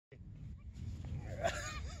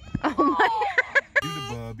Do the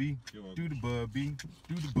bubby, do the bubby,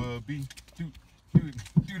 do the bubby, do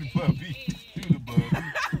the bubby, do the bubby,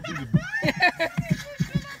 do the bubby.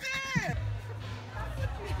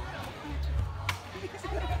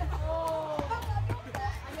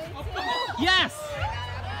 Yes!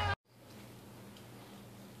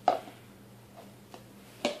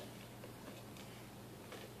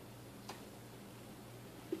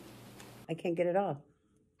 I can't get it off.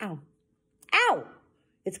 Ow. Ow!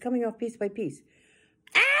 It's coming off piece by piece.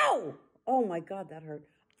 Ow! Oh my God, that hurt.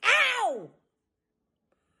 Ow!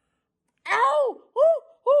 Ow! Oh, oh,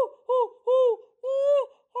 oh, oh, oh, oh,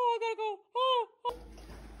 I gotta go. Oh, oh.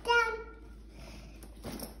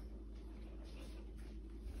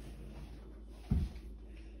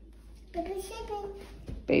 Baby's sleeping.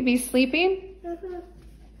 Baby's sleeping? Mm-hmm.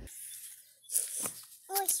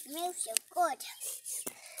 Oh, it smells so good.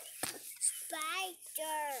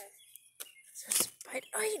 Spider. It's a spider.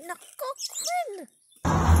 Ay, nako, Quinn.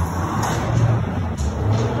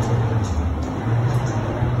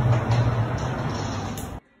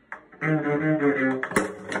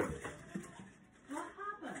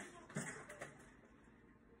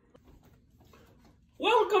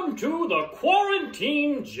 Welcome to the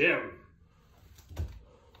Quarantine Gym.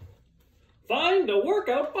 Find a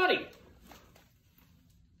workout buddy.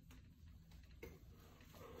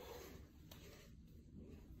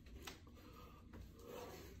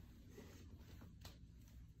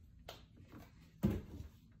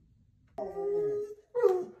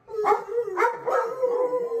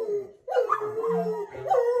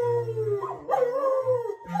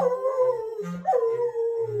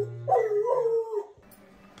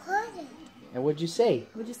 And what'd you say?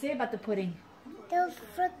 What'd you say about the pudding? They're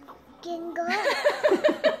freaking good.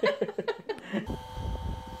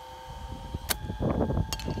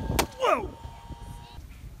 Whoa!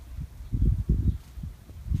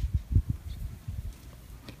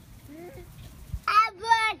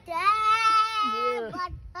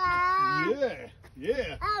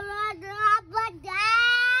 Yeah.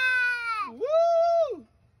 Woo!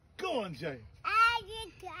 Go on, Jay.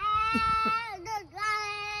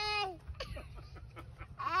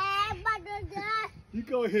 You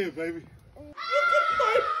go ahead, baby.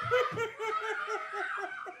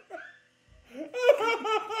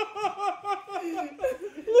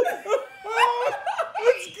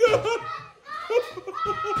 Let's go.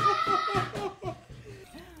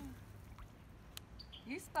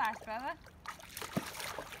 You splash, Bubba.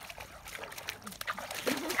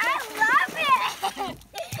 I love it.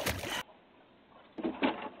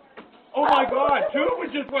 Oh my God, Juba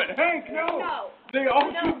just went, Hank, no! They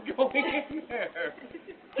all keep going in there.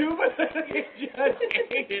 Juba just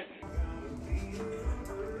ate it.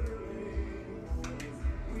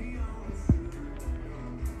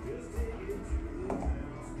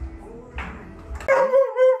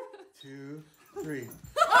 Two, three.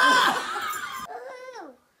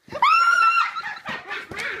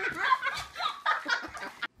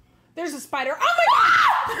 There's a spider. Oh my God!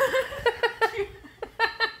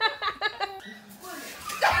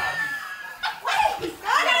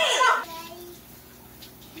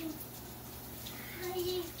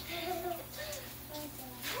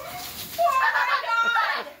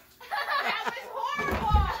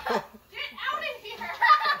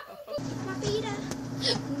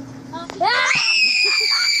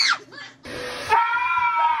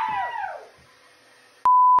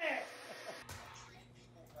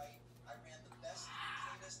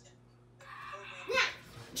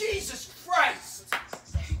 Jesus Christ!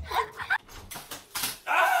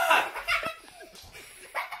 Ah!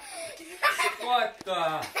 What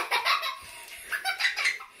the?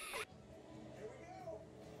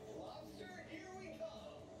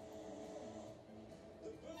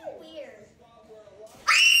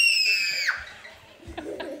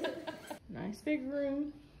 Nice big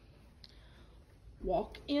room.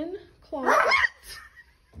 Walk-in closet.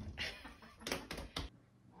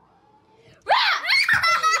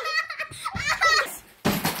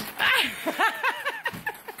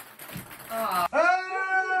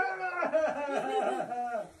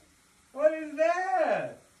 What is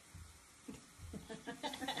that?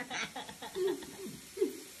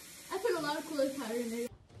 I put a lot of clothes powder in there.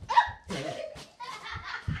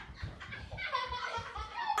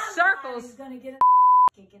 Circles. He's gonna get a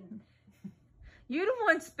kicking. You the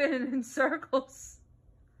one spinning in circles.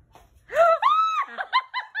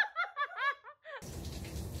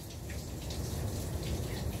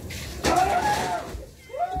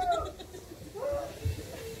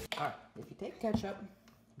 Alright, if you take ketchup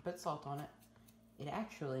and put salt on it, it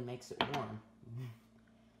actually makes it warm.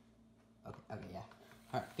 Okay, yeah.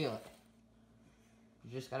 Alright, feel it.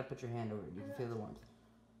 You just gotta put your hand over it. You can feel the warmth.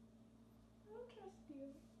 I don't trust you.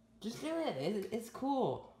 Just do it. It's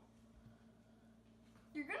cool.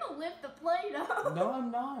 You're gonna lift the plate up. No,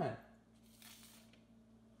 I'm not.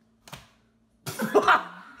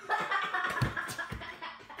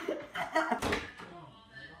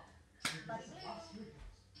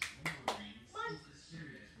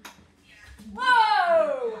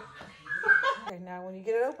 Whoa! Okay, now when you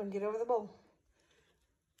get it open, get over the bowl.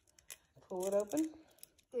 Pull it open.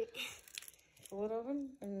 Pull it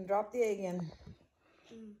open and drop the egg in.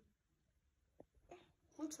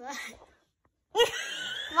 What's that?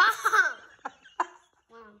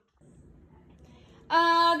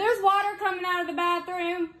 Mom! There's water coming out of the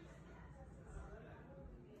bathroom.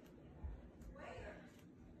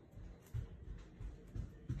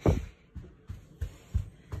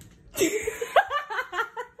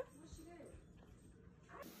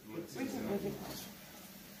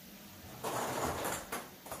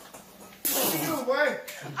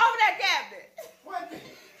 Over that cabinet. What?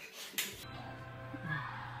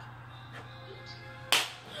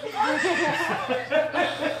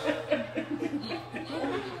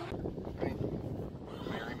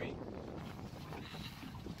 Marry me.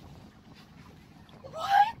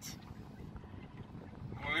 What?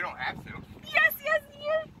 Well, we don't have to. Yes, yes,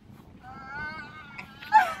 yes.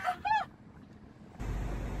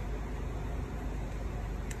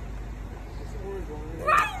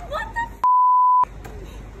 Ryan, what the f?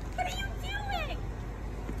 What are you doing?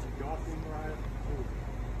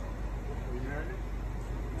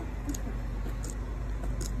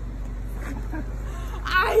 I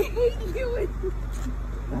hate you.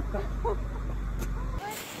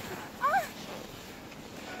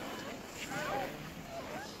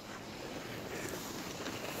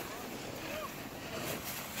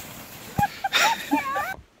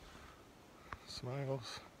 Smiles.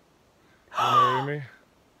 Marry me.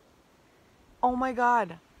 Oh my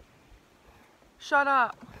god. Shut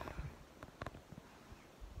up.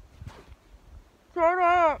 Shut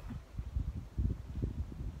up.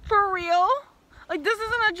 For real? Like this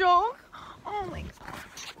isn't a joke? Oh my god.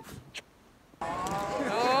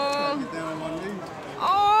 Oh.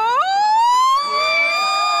 Oh.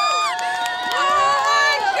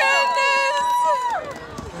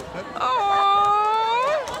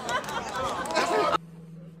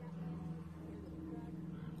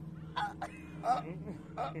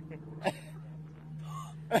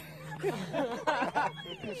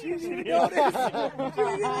 She didn't notice. She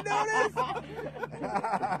didn't notice.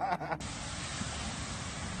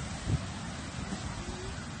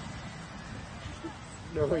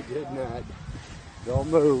 No, he did not. Don't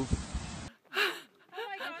move. Oh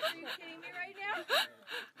my gosh, are you kidding me right now?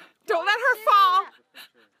 Don't let her fall.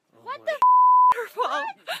 What the f? Her fall.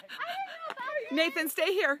 Nathan,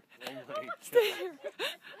 stay here. Stay here.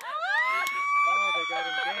 Oh, they got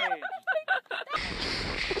engaged.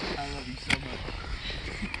 I love you so much.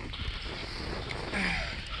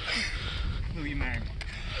 Will you marry me?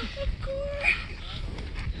 Of course.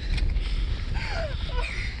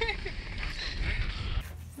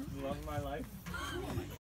 Love of my life.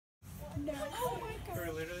 No. Oh my god.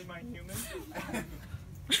 You're literally my human.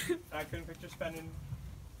 I couldn't picture spending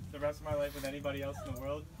the rest of my life with anybody else in the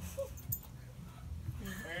world. Will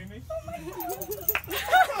you marry me?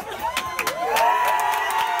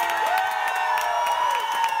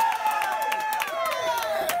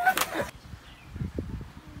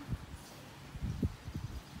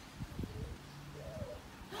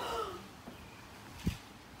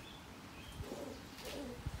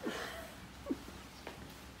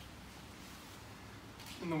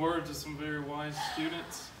 In the words of some very wise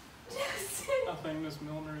students, nothing Miss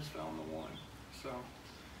Milner has found the one. So,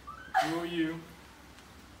 will you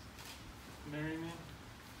marry me?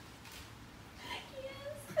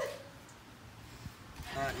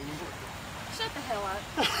 Shut the hell up.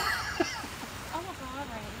 Oh my god,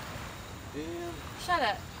 Randy. Damn. Shut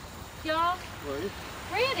up. Y'all, Wait.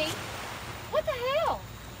 Randy, what the hell?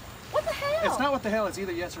 What the hell? It's not what the hell, it's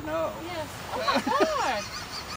either yes or no. Yes. Oh my god.